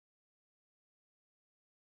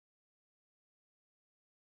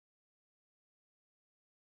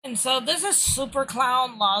And so this is Super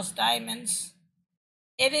Clown Lost Diamonds.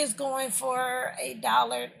 It is going for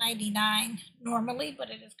 $1.99 normally, but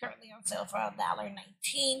it is currently on sale for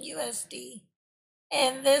 $1.19 USD.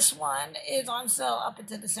 And this one is on sale up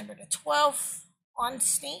until December the 12th on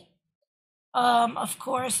Steam. Of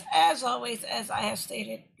course, as always, as I have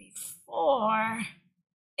stated before,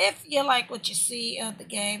 if you like what you see of the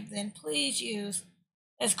game, then please use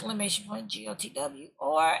exclamation point GOTW,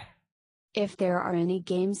 or if there are any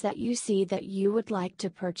games that you see that you would like to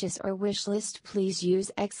purchase or wishlist, please use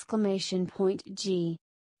exclamation point GOTW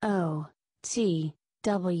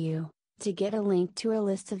to get a link to a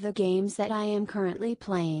list of the games that I am currently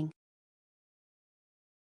playing.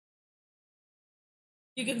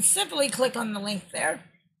 You can simply click on the link there,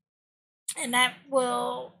 and that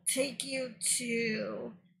will take you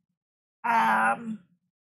to a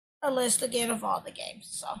list again of all the games.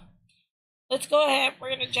 So let's go ahead. We're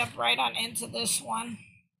going to jump right on into this one.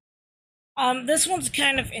 This one's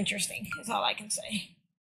kind of interesting, is all I can say.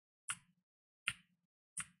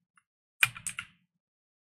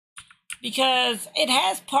 Because it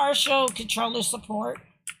has partial controller support.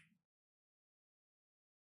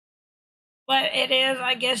 But it is,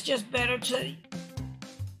 I guess, just better to...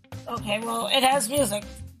 Okay, well, it has music.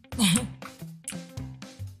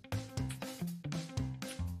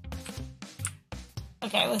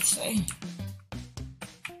 Okay, let's see.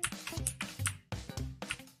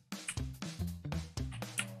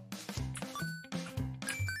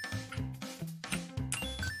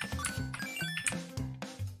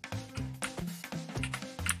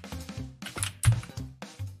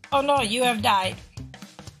 Oh no, you have died.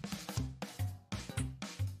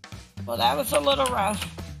 Well, that was a little rough.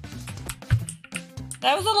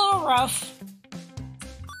 That was a little rough.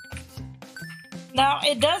 Now,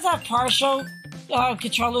 it does have partial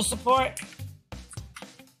controller support.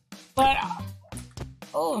 But...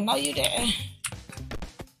 Oh, no you didn't.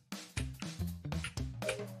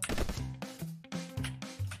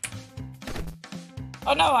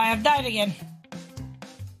 Oh no, I have died again.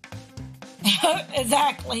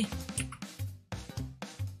 Exactly.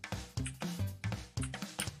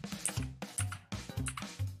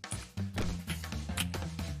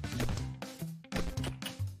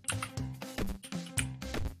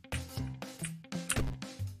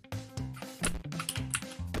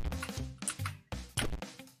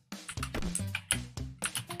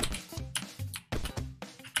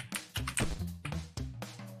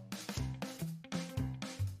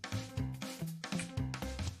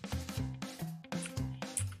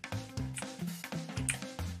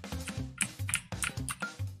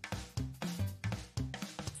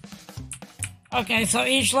 Okay, so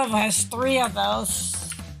each level has 3 of those.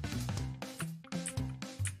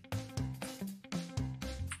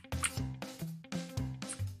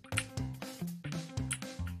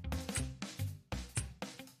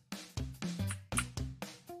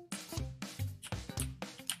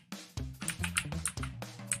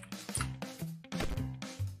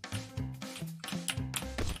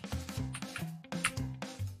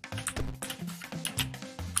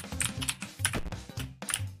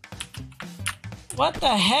 What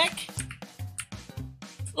the heck?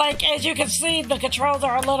 Like, as you can see, the controls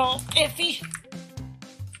are a little iffy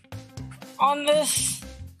on this.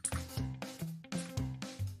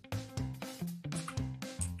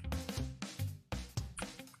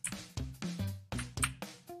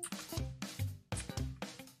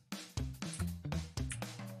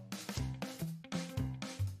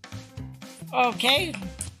 Okay.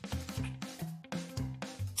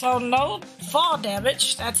 So no fall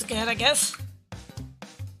damage. That's good, I guess.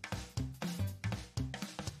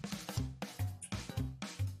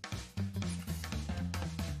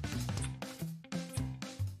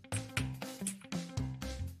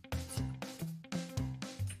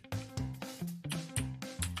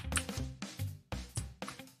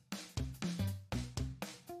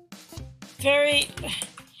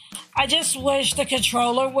 I just wish the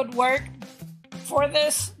controller would work for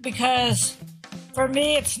this, because for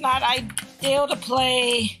me it's not ideal to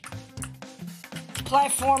play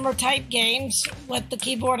platformer type games with the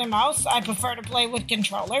keyboard and mouse. I prefer to play with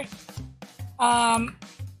controller. But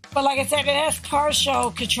like I said, it has partial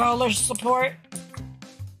controller support.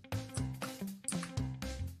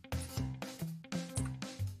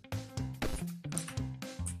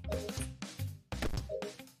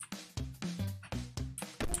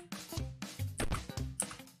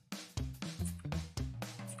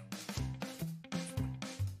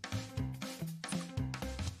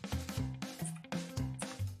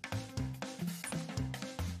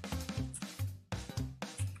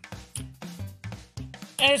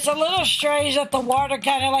 And it's a little strange that the water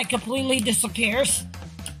kind of like completely disappears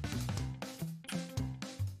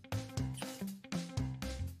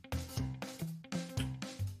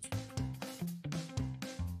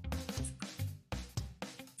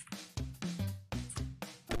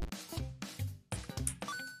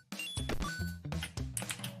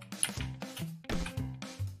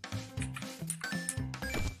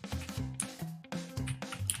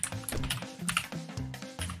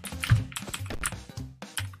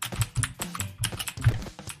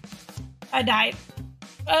I died.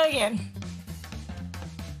 Again.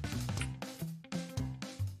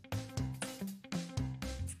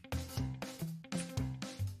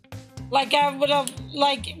 Like I would have,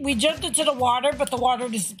 like, we jumped into the water, but the water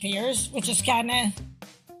disappears, which is kind of,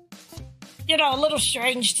 you know, a little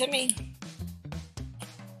strange to me.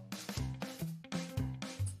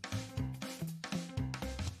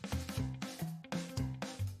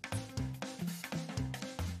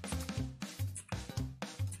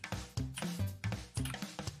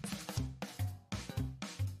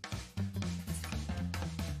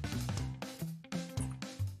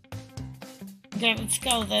 Okay, let's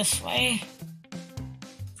go this way.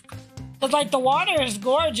 But like the water is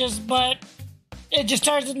gorgeous, but it just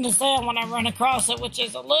turns into sand when I run across it, which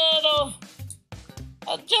is a little,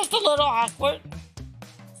 just a little awkward.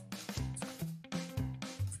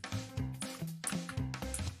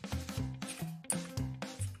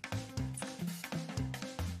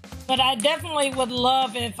 But I definitely would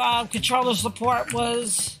love if controller support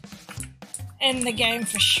was in the game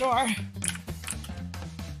for sure.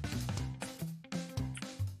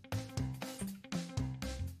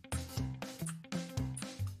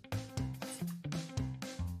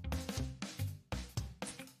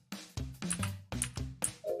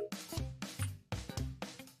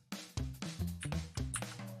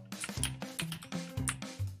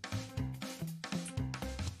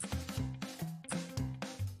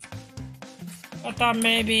 I thought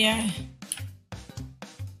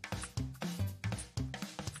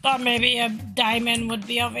maybe a diamond would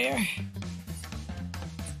be over here.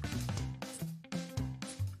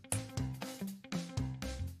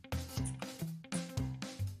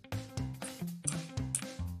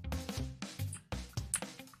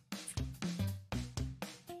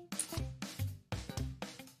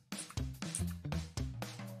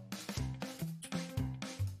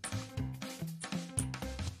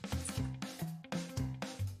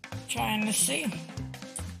 Trying to see.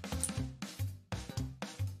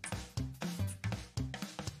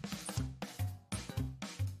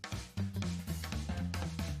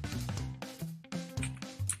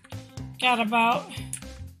 Got about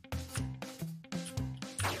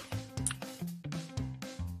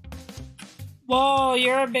whoa,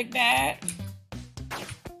 you're a big bad.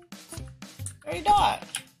 Where you dog?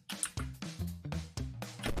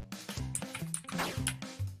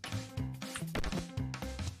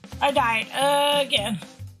 I died again.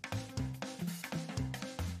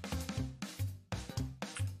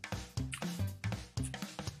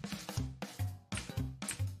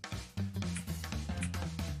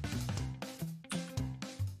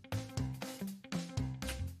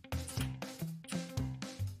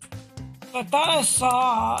 I thought I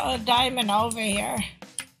saw a diamond over here.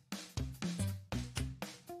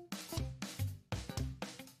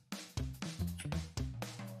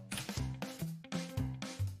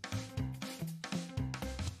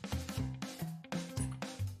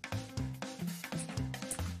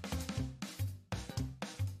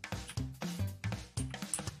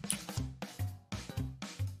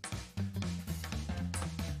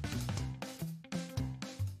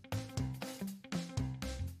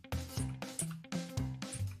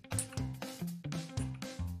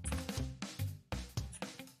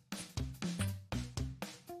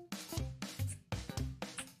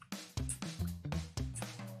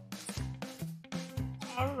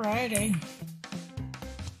 Alrighty.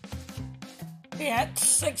 We got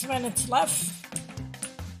 6 minutes left.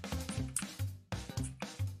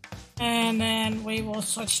 And then we will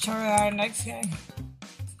switch to our next game.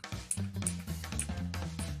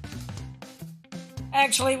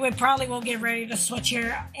 Actually, we probably will get ready to switch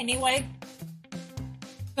here anyway.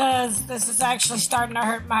 Because this is actually starting to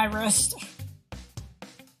hurt my wrist.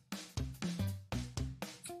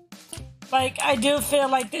 Like, I do feel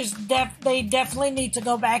like they definitely need to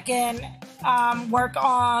go back and work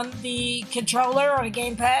on the controller or the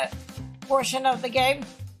gamepad portion of the game.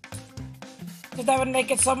 Because that would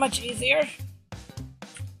make it so much easier.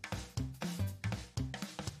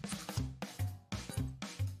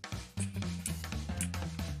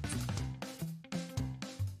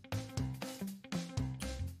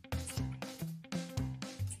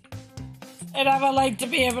 And I would like to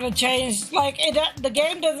be able to change, like, the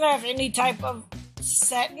game doesn't have any type of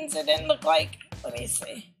settings, it didn't look like. Let me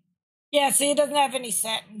see. Yeah, see, it doesn't have any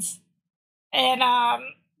settings. And,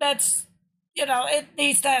 that's, you know, it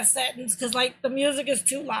needs to have settings, because, like, the music is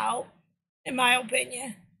too loud, in my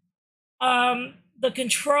opinion. The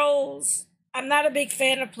controls, I'm not a big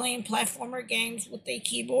fan of playing platformer games with a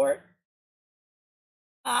keyboard.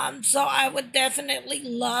 So I would definitely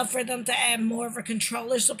love for them to add more of a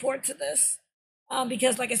controller support to this.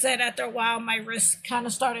 Because, like I said, after a while, my wrist kind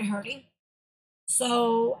of started hurting.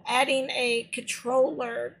 So adding a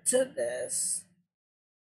controller to this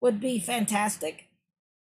would be fantastic.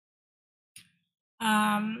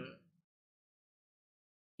 Um,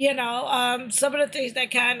 some of the things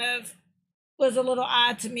that kind of was a little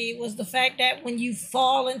odd to me was the fact that when you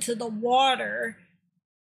fall into the water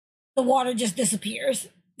just disappears.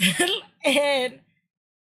 And,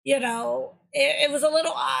 it was a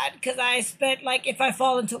little odd because I spent, like, if I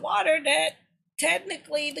fall into water, that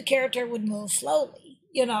technically the character would move slowly,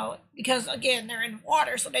 because again, they're in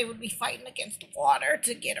water, so they would be fighting against the water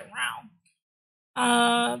to get around.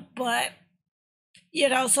 But,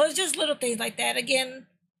 so it's just little things like that. Again,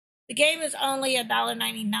 the game is only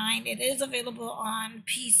 $1.99. It is available on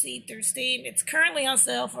PC through Steam. It's currently on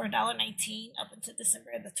sale for $1.19 up until December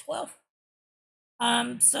the 12th.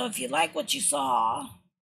 So if you like what you saw,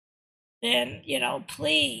 then,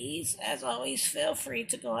 please, as always, feel free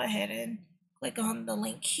to go ahead and click on the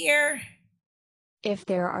link here. If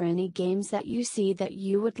there are any games that you see that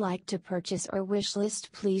you would like to purchase or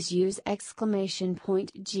wishlist, please use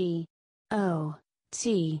GOTW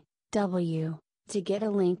to get a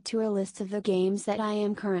link to a list of the games that I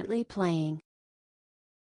am currently playing.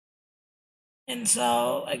 And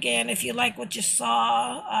so, again, if you like what you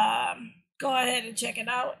saw, go ahead and check it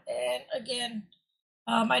out. And again,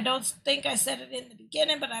 I don't think I said it in the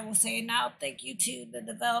beginning, but I will say it now. Thank you to the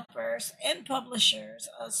developers and publishers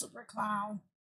of Super Clown